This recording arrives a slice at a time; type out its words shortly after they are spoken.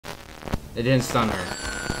It didn't stun her.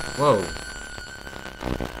 Whoa.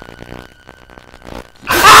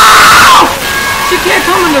 Ah! She can't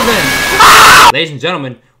come in the vent. Ah! Ladies and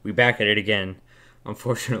gentlemen, we back at it again.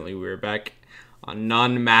 Unfortunately, we're back on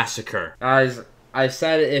non-Massacre. Guys, I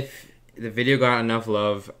said if the video got enough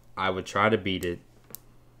love, I would try to beat it.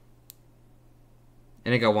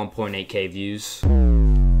 And it got 1.8k views.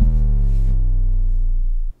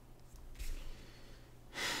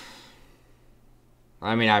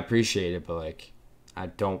 I mean, I appreciate it, but like, I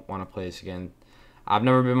don't want to play this again. I've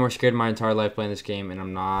never been more scared in my entire life playing this game, and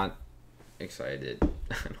I'm not excited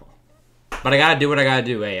at all. But I gotta do what I gotta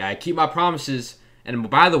do. Hey, I keep my promises. And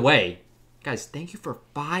by the way, guys, thank you for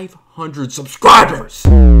 500 subscribers.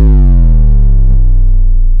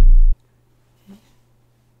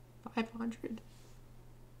 500.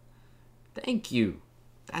 Thank you.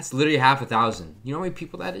 That's literally half 1,000. You know how many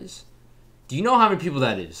people that is? Do you know how many people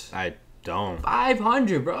that is? I don't.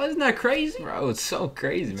 500, bro. Isn't that crazy? Bro, it's so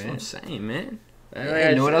crazy, man. That's what I'm saying, man.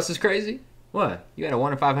 You know what else is crazy? What? You had a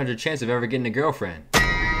 1 in 500 chance of ever getting a girlfriend. Did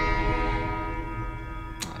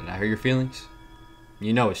I hurt your feelings?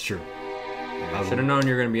 You know it's true. I should have known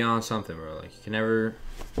you were gonna be on something, bro. Like, you can never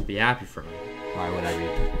be happy for me. Why would I be?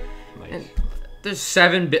 Like, and there's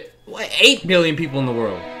 8 billion people in the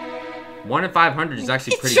world. 1 in 500 is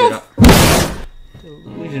actually pretty good.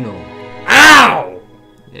 Delusional. Ow!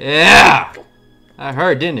 Yeah! That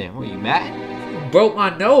hurt, didn't it? What, you mad? You broke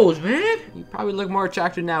my nose, man. You probably look more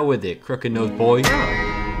attractive now with it, crooked nose boy.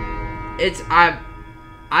 I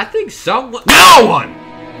think someone. No one!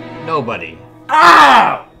 Nobody.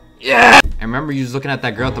 Ow! Yeah! I remember you was looking at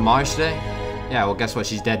that girl at the mall yesterday? Yeah, well, guess what?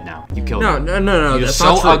 She's dead now. You killed her. No. You're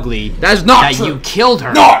so ugly. That's not true. That you killed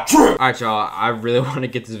her. Not true! Alright, y'all. I really want to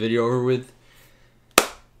get this video over with.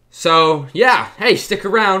 So, yeah. Hey, stick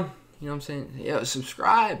around. You know what I'm saying? Yo,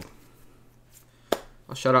 subscribe.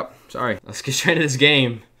 Oh, shut up. Sorry. Let's get straight into this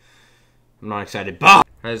game. I'm not excited. Bah!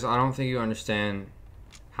 Guys, I don't think you understand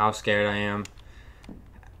how scared I am.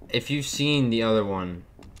 If you've seen the other one,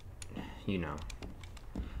 you know.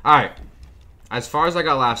 Alright. As far as I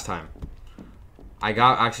got last time, I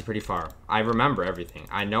got actually pretty far. I remember everything.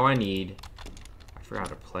 I know I need... I forgot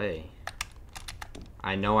to play.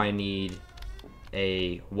 I know I need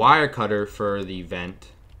a wire cutter for the vent.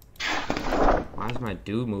 Why is my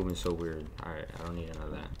dude moving so weird? Alright, I don't need none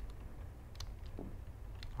of that.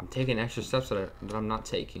 I'm taking extra steps that I'm not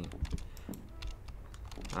taking.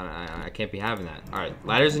 I can't be having that. Alright,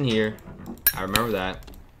 ladder's in here. I remember that.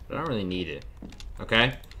 But I don't really need it.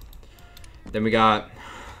 Okay? Then we got...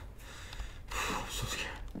 I'm so scared.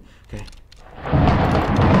 Okay.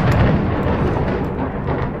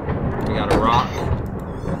 We got a rock.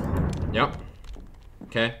 Yep.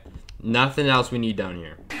 Okay. Nothing else we need down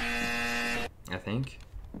here. I think.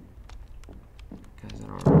 Guys, I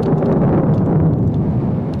don't remember.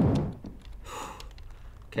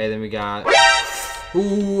 Okay, then we got...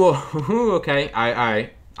 Ooh, okay.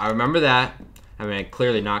 Alright. I remember that. I mean,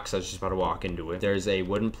 clearly not, because I was just about to walk into it. There's a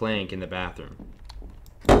wooden plank in the bathroom.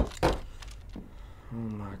 Oh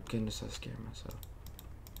my goodness, I scared myself.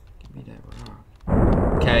 Give me that rock.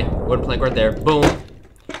 Okay, wooden plank right there. Boom.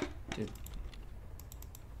 Dude.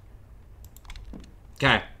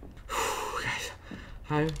 Okay. Guys,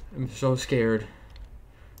 I am so scared.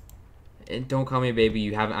 And don't call me a baby.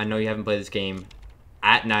 You haven't. I know you haven't played this game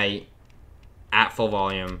at night, at full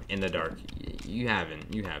volume, in the dark. You haven't.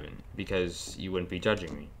 Because you wouldn't be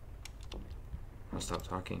judging me. I'll stop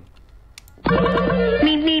talking.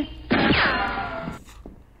 Meep, meep. I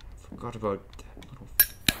forgot about that little...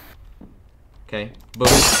 Okay. Boom.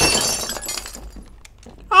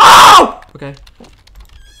 Oh! Okay.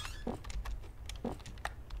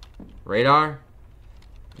 Radar?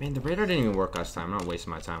 Man, the radar didn't even work last time. I'm not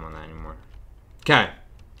wasting my time on that anymore. Okay.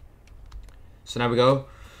 So now we go...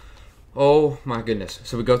 Oh my goodness.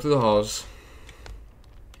 So we go through the halls.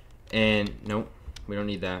 And, nope, we don't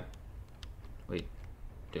need that. Wait,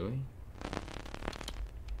 do we?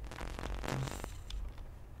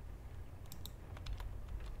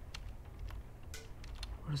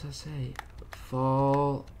 What does that say?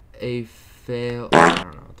 Fall a fail. I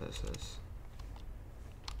don't know what that says.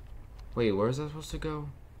 Wait, where is that supposed to go?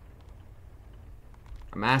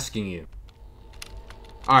 I'm asking you.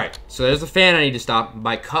 Alright, so there's the fan I need to stop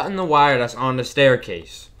by cutting the wire that's on the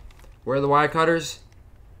staircase. Where are the wire cutters?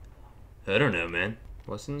 I don't know, man.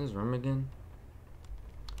 What's in this room again?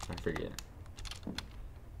 I forget.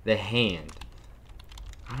 The hand.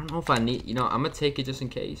 I don't know if I need... You know, I'm going to take it just in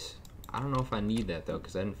case. I don't know if I need that, though,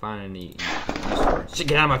 because I didn't find any use for it. Shit,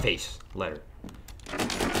 get out of my face. Letter.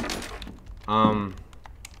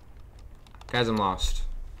 Guys, I'm lost.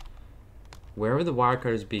 Where would the wire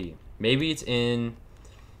cutters be? Maybe it's in...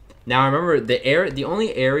 Now, I remember the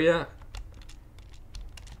only area...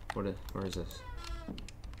 Where is this?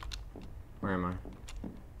 Where am I?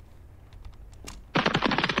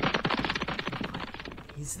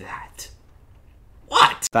 What is that?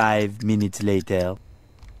 What? 5 minutes later.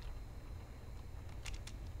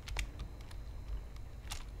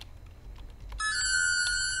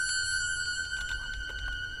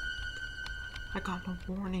 I got no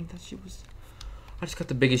warning that she was... I just got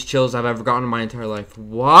the biggest chills I've ever gotten in my entire life.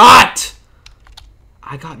 What?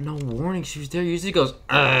 I got no warning she was there. Usually goes, you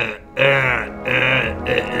know what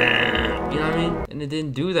I mean? And it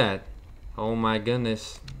didn't do that. Oh my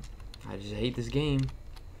goodness. I just hate this game.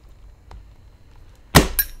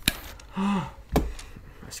 I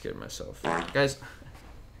scared myself. Guys,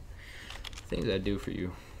 things I do for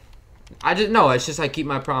you. It's just I keep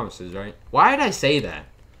my promises, right? Why did I say that?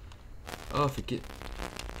 Oh, forget.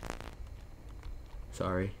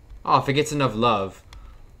 Sorry. Oh, if it gets enough love,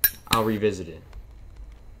 I'll revisit it.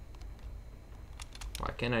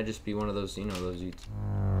 Why can't I just be one of those, you know, those youths?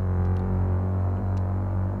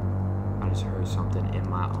 I just heard something in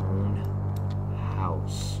my own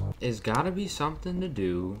house. It's gotta be something to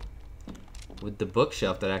do with the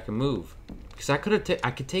bookshelf that I can move. Because I could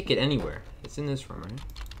take it anywhere. It's in this room, right?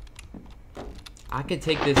 I could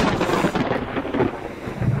take this.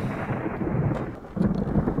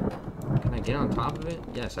 Can I get on top of it?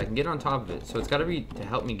 Yes, I can get on top of it. So it's gotta be to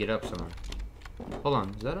help me get up somewhere. Hold on,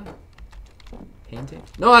 is that a painting?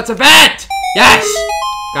 No, that's a vent! Yes!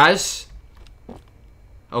 Guys.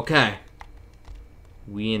 Okay.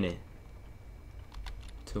 We in it.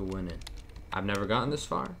 To win it. I've never gotten this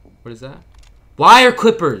far. What is that? Wire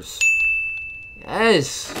clippers!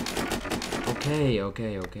 Yes! Okay.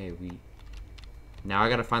 Now I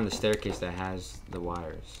gotta find the staircase that has the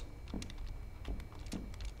wires.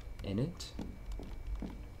 In it?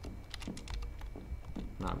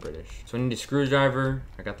 Not British. So I need a screwdriver.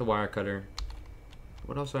 I got the wire cutter.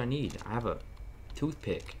 What else do I need? I have a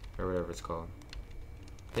toothpick, or whatever it's called.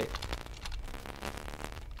 Pick.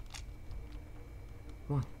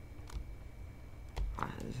 What?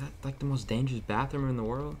 Is that like the most dangerous bathroom in the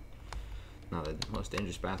world? No, the most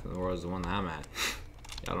dangerous bathroom in the world is the one that I'm at.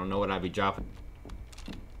 Y'all don't know what I'd be dropping.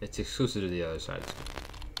 It's exclusive to the other side.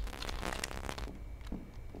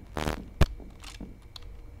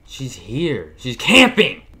 She's here. She's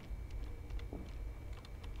camping!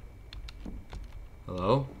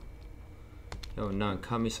 Hello? Yo, none,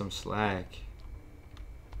 cut me some slack.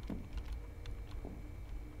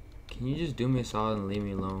 Can you just do me a solid and leave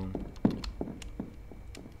me alone?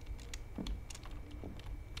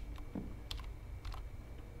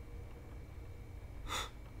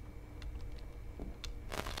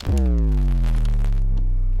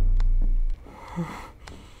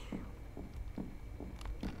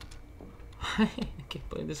 I can't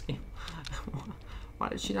play this game. Why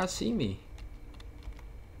did she not see me?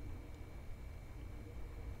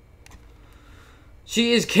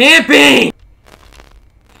 She is camping!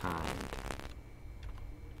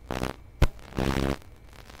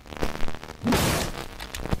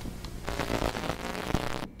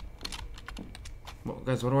 Well,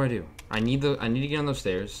 guys, what do I do? I need to get on those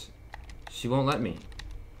stairs. She won't let me.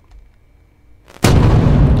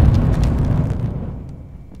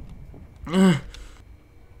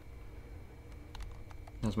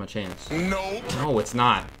 That's my chance. No. No, it's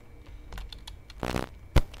not.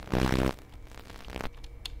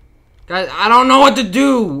 Guys, I don't know what to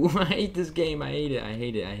do. I hate this game. I hate it. I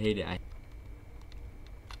hate it. I hate it.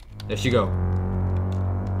 There she go.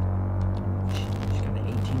 She's got an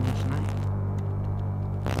 18-inch knife.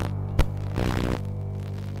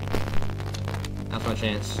 That's my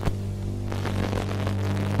chance.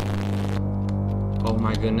 Oh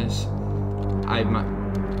my goodness. I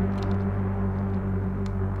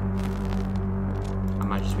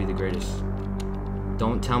might just be the greatest.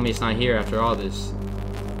 Don't tell me it's not here after all this.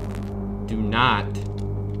 Do not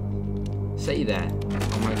say that.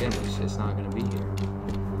 Oh my goodness, it's not gonna be here.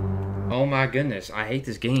 Oh my goodness, I hate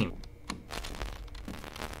this game.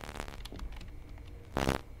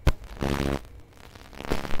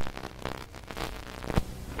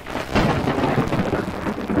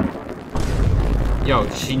 Yo,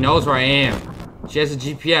 she knows where I am. She has a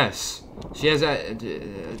GPS. She has a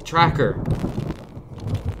tracker.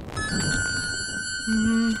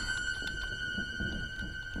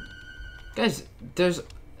 Guys,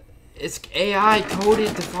 it's AI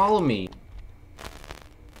coded to follow me.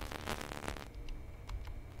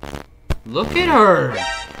 Look at her.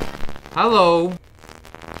 Hello.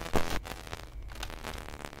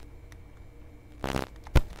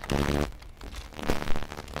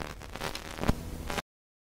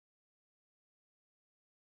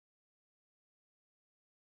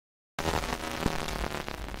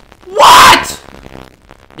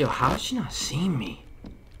 Yo, how did she not see me?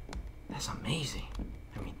 That's amazing.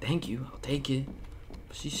 I mean, thank you. I'll take it.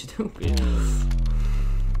 But she's stupid.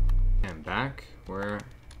 And back where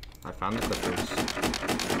I found the clippers.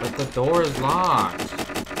 But the door is locked.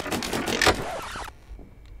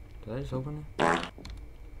 Did I just open it?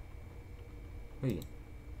 Wait.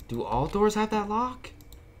 Do all doors have that lock?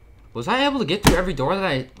 Was I able to get through every door that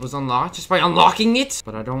I was unlocked just by unlocking it?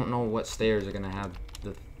 But I don't know what stairs are gonna have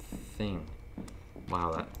the thing.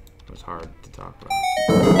 Wow, that was hard to talk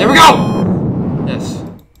about. There we go! Yes.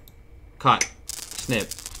 Cut. Snip.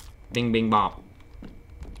 Bing, bing, bop.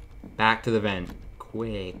 Back to the vent.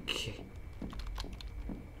 Quick.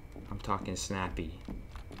 I'm talking snappy.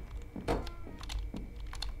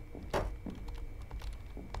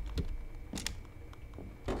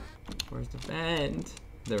 Where's the vent?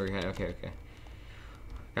 There we go. Okay, okay.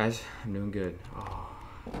 Guys, I'm doing good. Oh.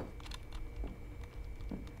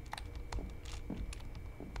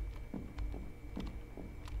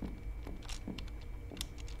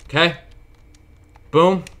 Okay.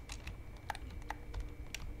 Boom.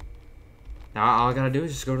 Now all I gotta do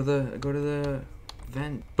is just go to the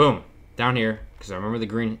vent. Boom. Down here, because I remember the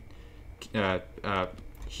green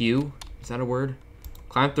hue. Is that a word?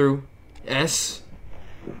 Climb through. S.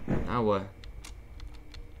 Now what?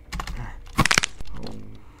 Oh.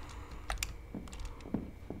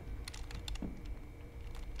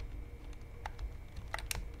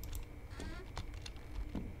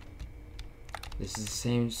 This is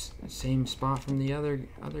the same spot from the other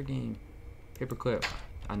game. Paperclip.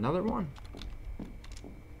 Another one.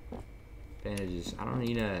 Bandages. I don't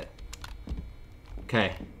need a.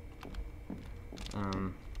 Okay.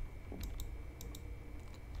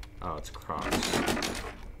 Oh, it's cross.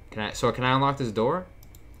 Can I unlock this door?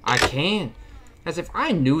 I can. As if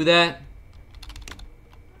I knew that.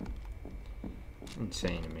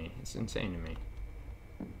 Insane to me. It's insane to me.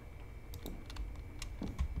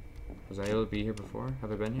 Was I able to be here before?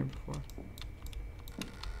 Have I been here before?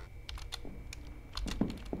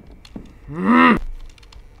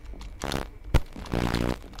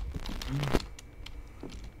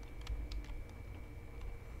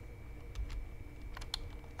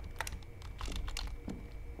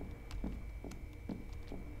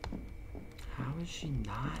 How is she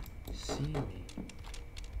not seeing me?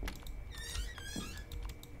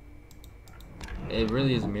 It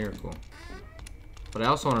really is a miracle. But I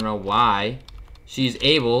also want to know why she's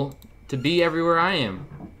able to be everywhere I am.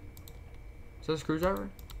 Is that a screwdriver?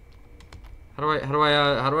 How do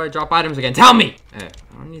I drop items again? Tell me! Hey,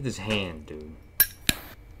 I don't need this hand, dude.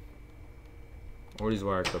 Or these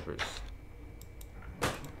wire clippers.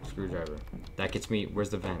 Screwdriver. That gets me.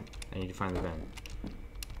 Where's the vent? I need to find the vent.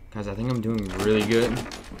 Guys, I think I'm doing really good.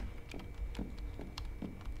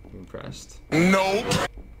 You impressed? No. Of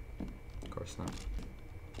course not.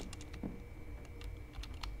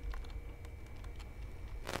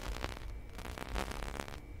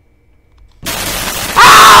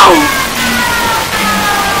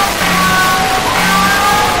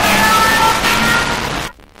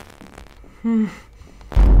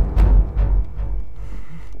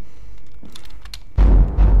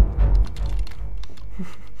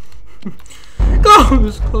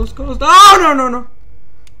 Close. Oh, no.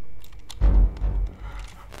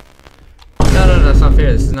 No, that's not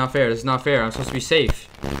fair. This is not fair. This is not fair. I'm supposed to be safe.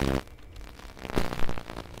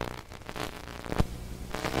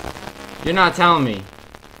 You're not telling me.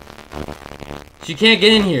 She can't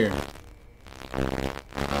get in here.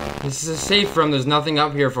 This is a safe room. There's nothing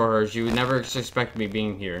up here for her. She would never expect me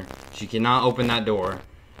being here. She cannot open that door.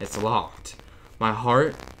 It's locked. My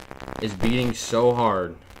heart is beating so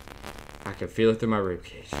hard. I can feel it through my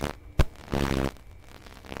ribcage.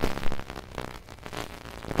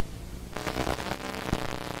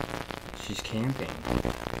 She's camping.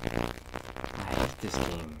 I hate this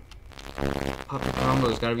game. Puppet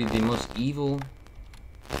Combo's gotta be the most evil.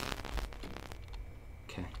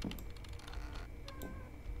 Okay.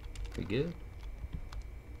 We good?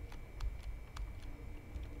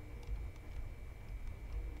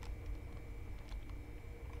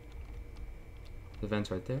 The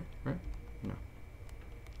vent's right there, right? No.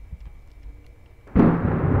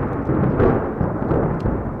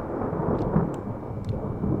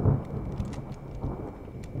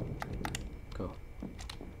 Go.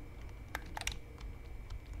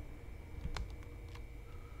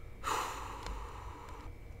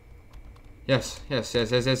 Yes. Do I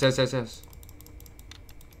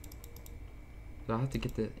have to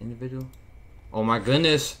get the individual? Oh my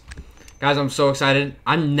goodness. Guys, I'm so excited.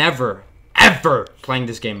 I'm never, ever playing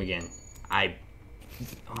this game again. I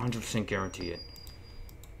 100% guarantee it.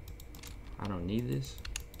 I don't need this.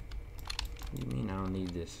 What do you mean I don't need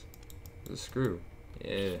this? It's a screw.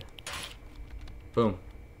 Yeah. Boom.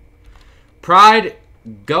 Pride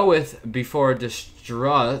goeth before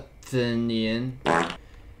destruction,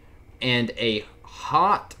 and a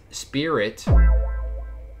hot spirit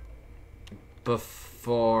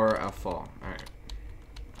before a fall. Alright.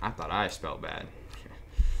 I thought I spelled bad.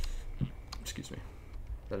 Excuse me.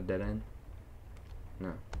 Is that a dead end?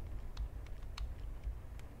 No.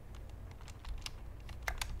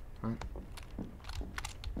 What?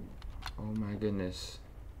 Oh my goodness.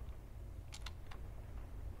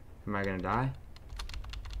 Am I gonna die?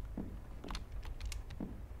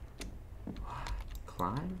 What?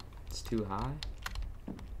 Climb? It's too high?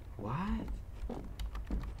 What?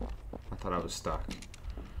 I thought I was stuck.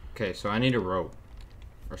 Okay, so I need a rope.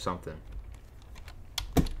 Or something.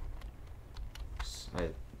 I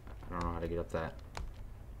don't know how to get up that.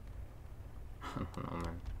 I don't know,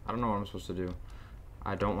 man. I don't know what I'm supposed to do.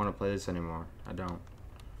 I don't want to play this anymore. I don't.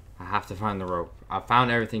 I have to find the rope. I found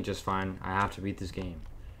everything just fine. I have to beat this game.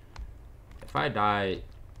 If I die,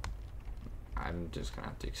 I'm just gonna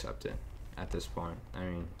have to accept it at this point. I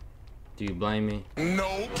mean, do you blame me?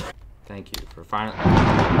 No. Thank you for finally.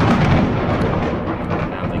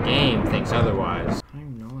 Now the game thinks otherwise. I don't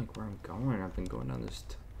even know like where I'm going. I've been going down this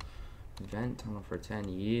vent tunnel for 10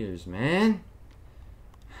 years, man.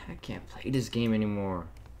 I can't play this game anymore.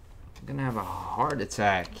 I'm gonna have a heart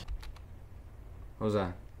attack. What was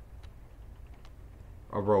that?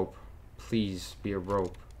 A rope. Please be a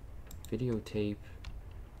rope. Videotape.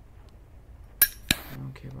 I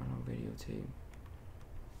don't care about no videotape.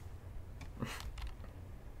 I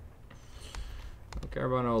don't care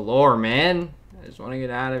about no lore, man. I just want to get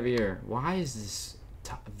out of here. Why is this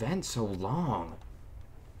vent so long?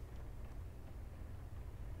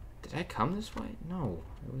 Did I come this way? No,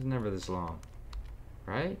 it was never this long.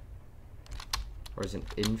 Right? Or is it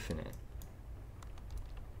infinite?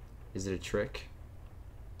 Is it a trick?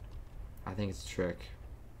 I think it's a trick.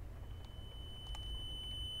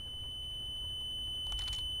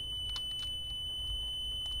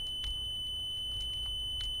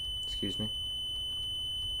 Excuse me.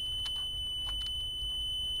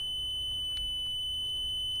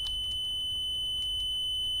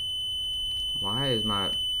 Why is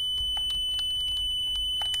my...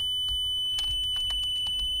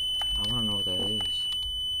 I want to know what that is.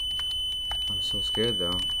 I'm so scared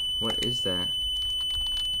though. What is that?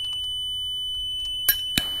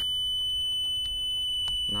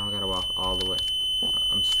 Now I gotta walk all the way.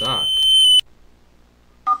 I'm stuck.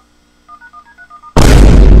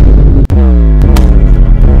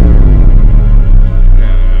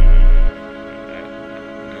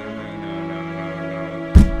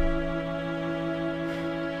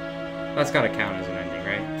 That's gotta count as an ending,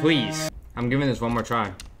 right? Please. I'm giving this one more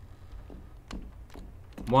try.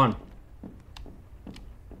 One.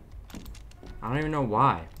 I don't even know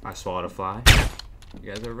why I swallowed a fly.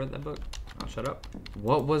 You guys ever read that book? Oh, shut up.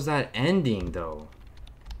 What was that ending, though?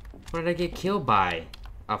 What did I get killed by?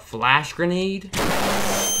 A flash grenade? Come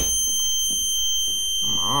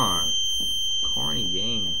on. Corny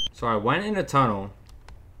game. So I went in a tunnel,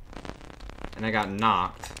 and I got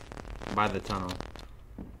knocked by the tunnel.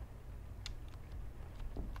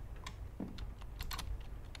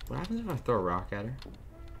 What happens if I throw a rock at her?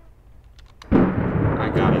 I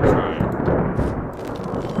gotta try it.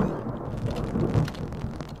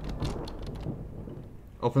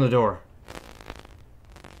 Open the door.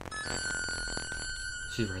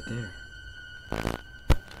 She's right there.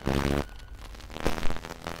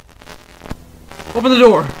 Open the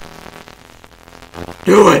door!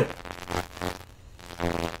 Do it!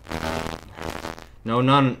 No,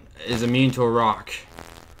 none is immune to a rock.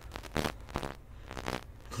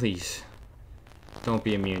 Please, don't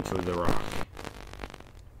be immune to the rock.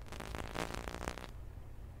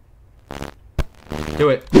 Do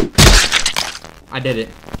it. I did it.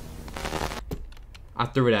 I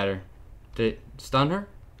threw it at her. Did it stun her?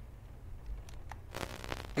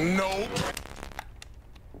 Nope.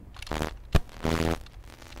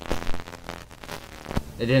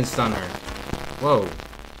 It didn't stun her. Whoa.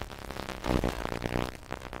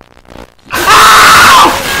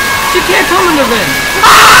 Ow! She can't come in the vent.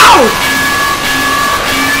 Ow!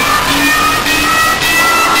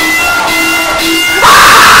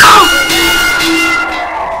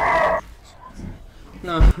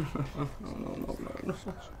 No. No.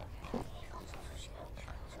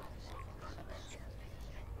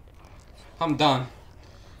 I'm done.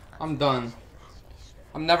 I'm done.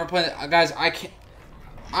 I'm never playing. Guys, I can't.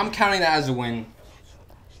 I'm counting that as a win.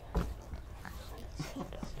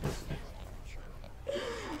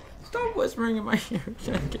 Stop whispering in my ear.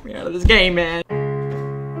 Get me out of this game, man.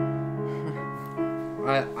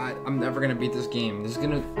 I'm never gonna beat this game. It's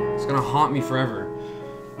gonna haunt me forever.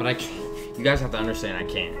 But I can't. You guys have to understand I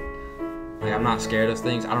can't. Like, I'm not scared of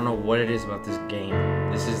things. I don't know what it is about this game.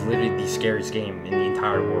 This is literally the scariest game in the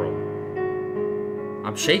entire world.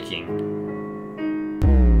 I'm shaking.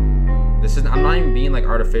 I'm not even being like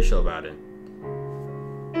artificial about it.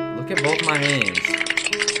 Look at both my hands.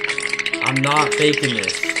 I'm not faking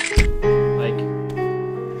this. Like,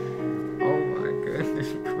 oh my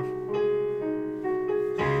goodness, bro.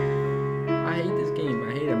 I hate this game.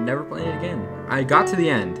 I hate it. I'm never playing it again. I got to the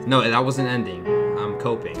end. No, that wasn't ending. I'm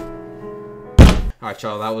coping. Alright,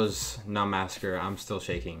 y'all. That was not Massacre. I'm still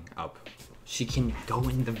shaking up. She can go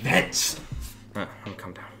in the vents. I'm gonna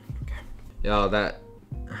calm down. Okay. Yo, that.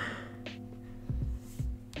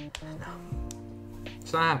 No.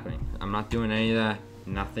 It's not happening. I'm not doing any of that.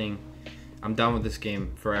 Nothing. I'm done with this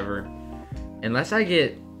game forever. Unless I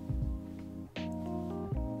get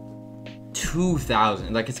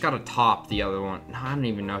 2,000. Like, it's got to top the other one. No, I don't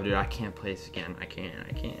even know, dude. I can't play this again. I can't.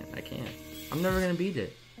 I'm never gonna beat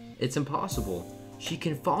it. It's impossible. She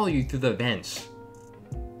can follow you through the vents.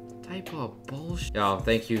 Type of bullshit. Y'all,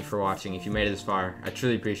 thank you for watching. If you made it this far, I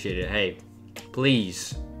truly appreciate it. Hey,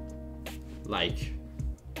 please like,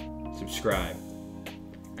 subscribe.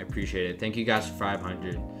 I appreciate it. Thank you guys for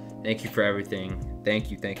 500. Thank you for everything. Thank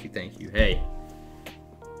you. Hey,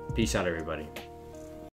 peace out, everybody.